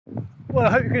Well,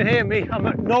 I hope you can hear me. I'm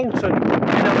at Nolton,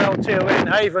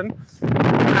 Nolton Haven,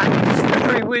 and it's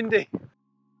very windy.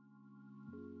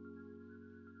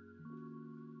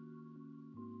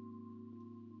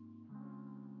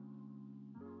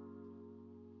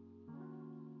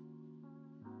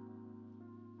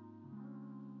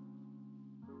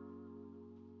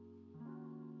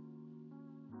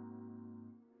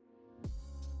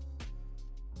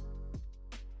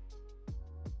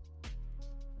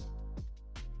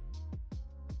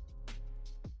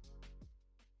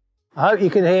 I hope you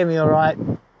can hear me all right.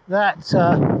 That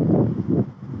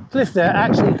cliff there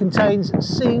actually contains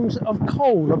seams of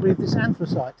coal. I believe it's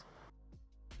anthracite.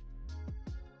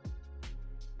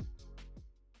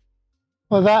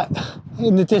 Well, that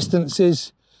in the distance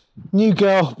is New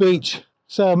Girl Beach,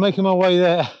 so I'm making my way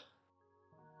there.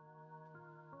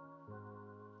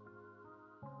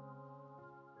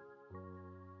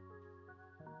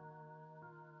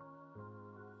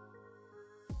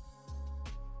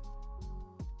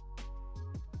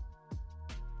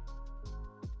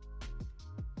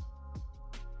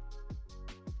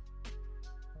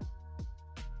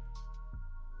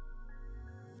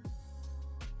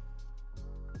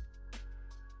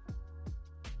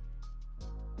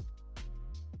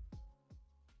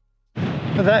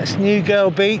 Well, that's New Girl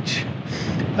Beach.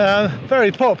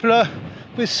 Very popular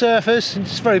with surfers, and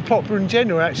it's very popular in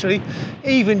general actually,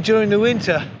 even during the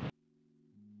winter.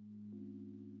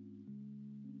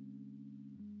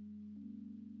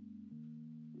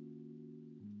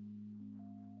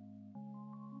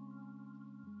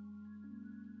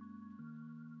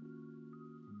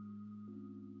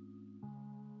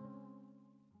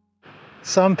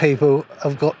 Some people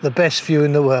have got the best view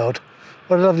in the world.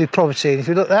 What a lovely property, and if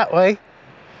you look that way,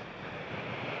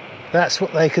 that's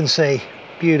what they can see.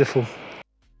 Beautiful.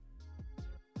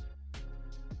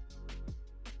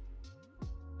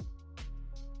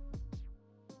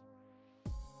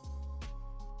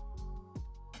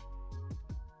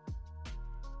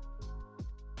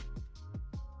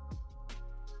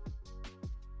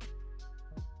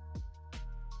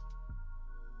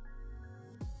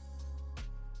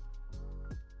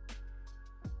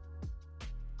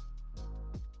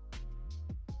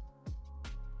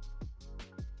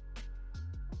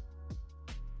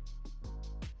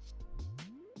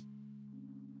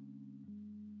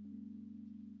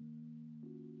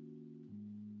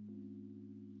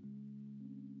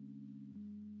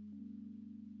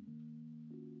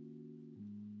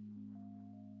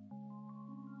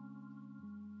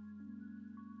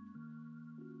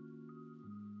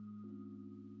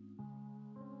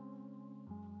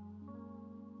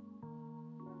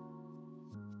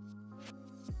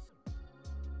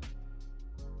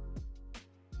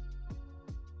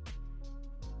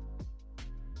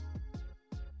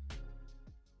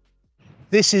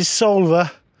 This is Solva,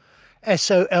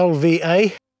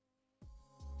 S-O-L-V-A.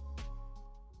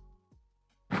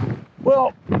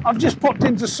 Well, I've just popped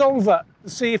into Solva to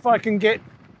see if I can get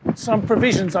some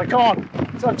provisions. I can't.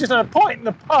 So I've just had a pint in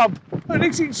the pub, and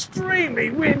it's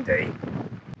extremely windy.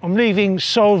 I'm leaving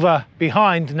Solva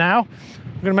behind now.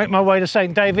 I'm going to make my way to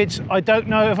St David's. I don't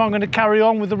know if I'm going to carry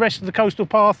on with the rest of the coastal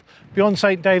path beyond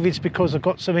St David's because I've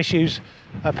got some issues,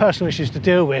 personal issues to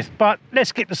deal with. But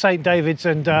let's get to St David's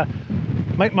and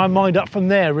make my mind up from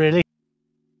there, really.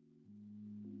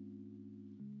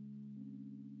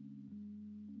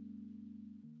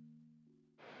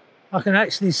 I can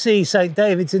actually see St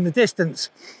David's in the distance,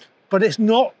 but it's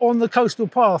not on the coastal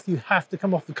path. You have to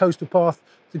come off the coastal path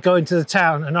to go into the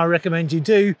town, and I recommend you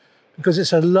do because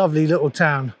it's a lovely little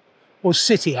town, or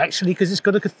city actually, because it's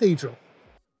got a cathedral.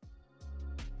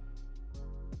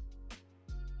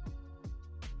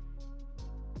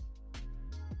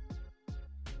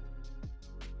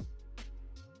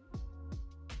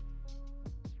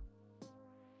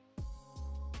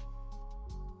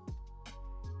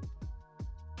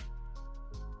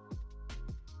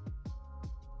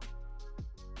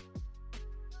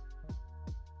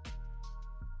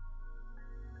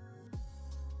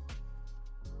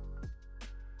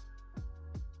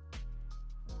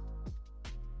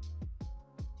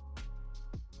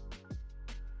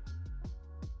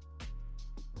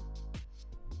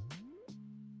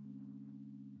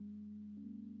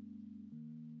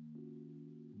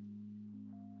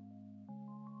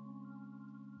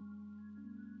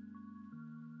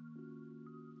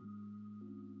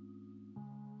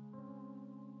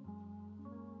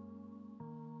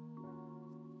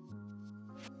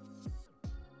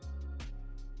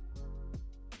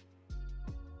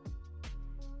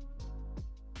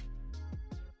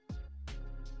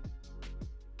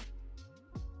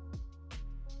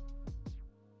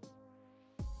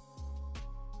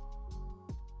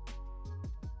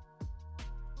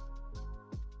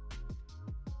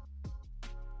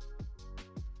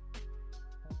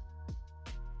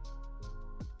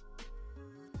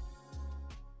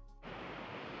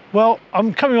 Well,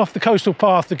 I'm coming off the coastal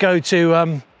path to go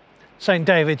to St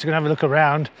David's. I'm going to have a look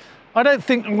around. I don't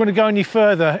think I'm going to go any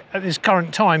further at this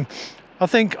current time. I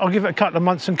think I'll give it a couple of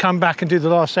months and come back and do the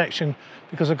last section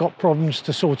because I've got problems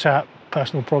to sort out,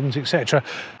 personal problems, etc.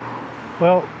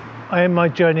 Well, I end my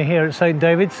journey here at St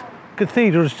David's.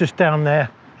 Cathedral's just down there.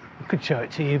 I could show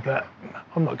it to you, but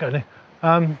I'm not going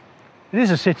to. It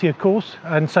is a city, of course,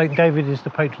 and St David is the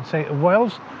patron saint of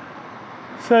Wales.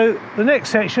 So the next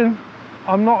section,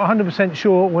 I'm not 100%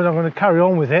 sure when I'm going to carry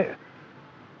on with it.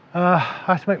 I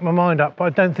have to make my mind up, but I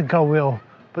don't think I will.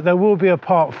 But there will be a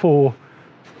part 4,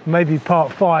 maybe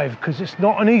part 5, because it's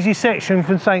not an easy section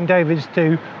from St David's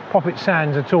to Poppet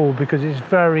Sands at all, because it's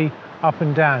very up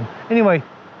and down. Anyway,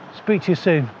 speak to you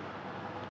soon.